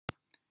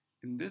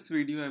In this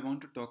video, I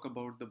want to talk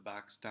about the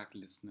backstack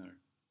listener.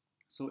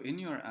 So in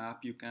your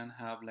app, you can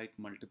have like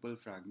multiple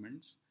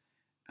fragments,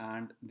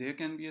 and there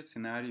can be a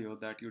scenario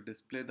that you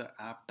display the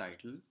app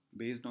title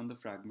based on the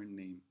fragment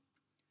name.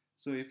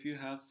 So if you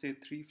have say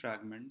three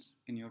fragments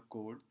in your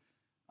code,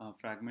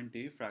 fragment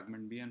A,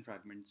 fragment B, and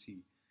fragment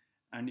C,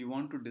 and you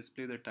want to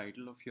display the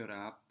title of your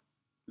app,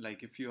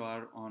 like if you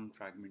are on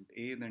fragment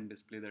A, then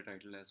display the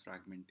title as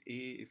fragment A.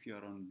 If you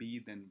are on B,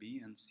 then B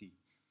and C.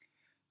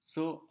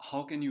 So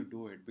how can you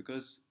do it?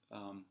 Because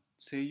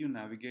say you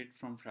navigate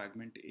from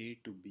fragment A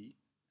to B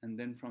and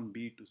then from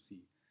B to C,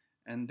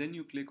 and then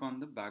you click on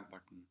the back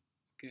button.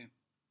 Okay.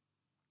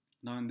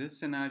 Now in this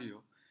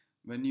scenario,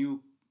 when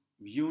you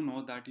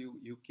know that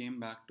you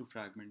came back to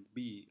fragment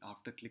B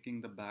after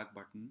clicking the back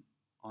button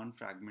on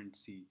fragment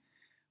C,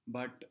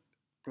 but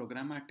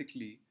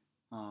programmatically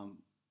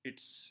um,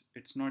 it's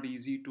not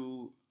easy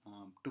to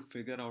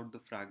figure out the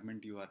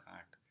fragment you are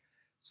at.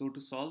 So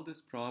to solve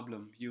this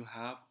problem, you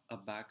have a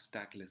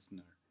backstack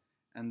listener,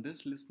 and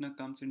this listener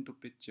comes into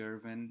picture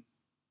when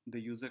the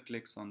user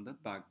clicks on the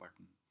back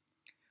button.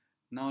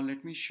 Now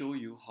let me show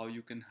you how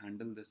you can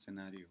handle this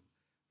scenario.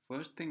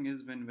 First thing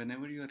is,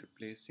 whenever you are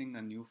replacing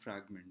a new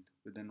fragment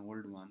with an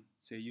old one,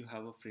 say you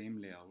have a frame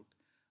layout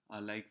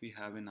like we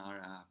have in our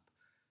app.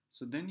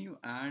 So then you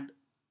add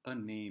a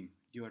name,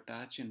 you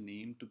attach a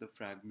name to the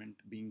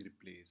fragment being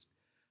replaced.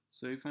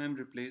 So if I am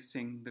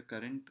replacing the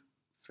current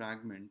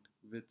fragment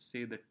with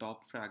say the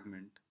top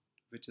fragment,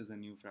 which is a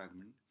new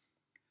fragment,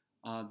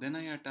 then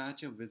I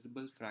attach a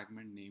visible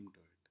fragment name to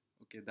it.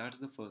 Okay, that's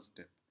the first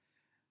step.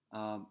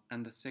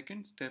 And the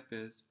second step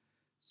is,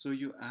 so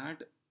you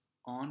add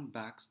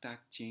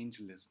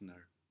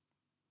OnBackStackChangedListener.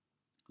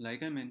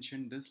 Like I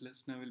mentioned, this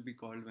listener will be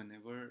called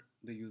whenever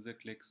the user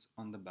clicks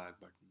on the back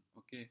button.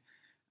 Okay,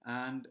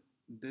 and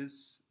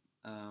this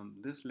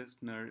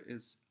listener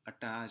is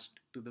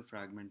attached to the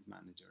fragment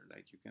manager.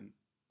 Like you can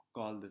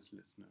call this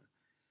listener.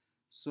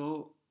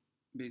 So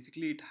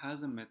basically, it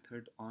has a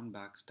method on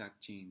backstack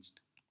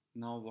changed.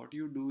 Now, what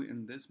you do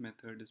in this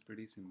method is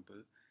pretty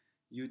simple.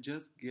 You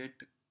just get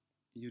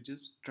you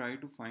just try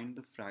to find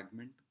the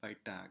fragment by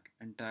tag,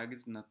 and tag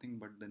is nothing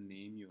but the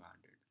name you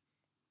added.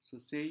 So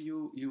say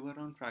you are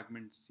on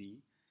fragment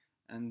C,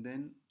 and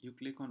then you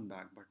click on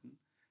back button.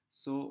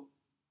 So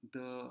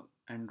the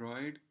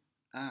Android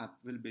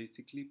app will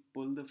basically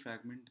pull the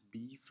fragment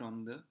B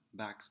from the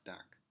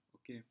backstack.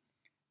 Okay,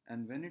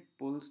 and when it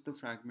pulls the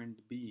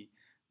fragment B,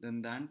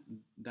 then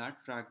that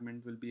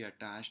fragment will be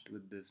attached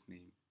with this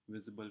name,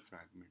 visible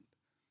fragment.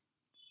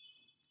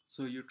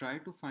 So you try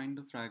to find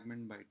the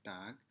fragment by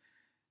tag,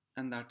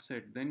 and that's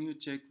it. Then you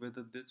check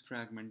whether this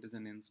fragment is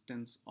an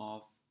instance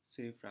of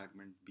say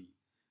fragment B,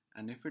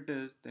 and if it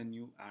is, then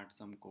you add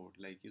some code,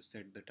 like you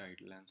set the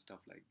title and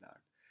stuff like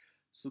that.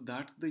 So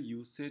that's the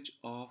usage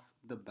of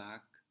the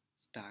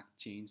backstack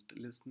changed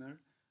listener.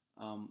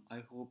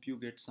 I hope you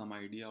get some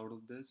idea out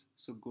of this.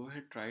 So go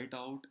ahead, try it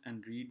out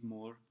and read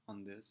more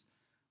on this.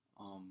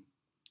 Um,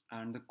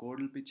 and the code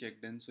will be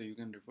checked in, so you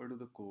can refer to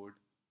the code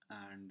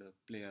and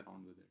play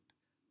around with it.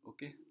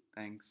 Okay,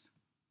 thanks.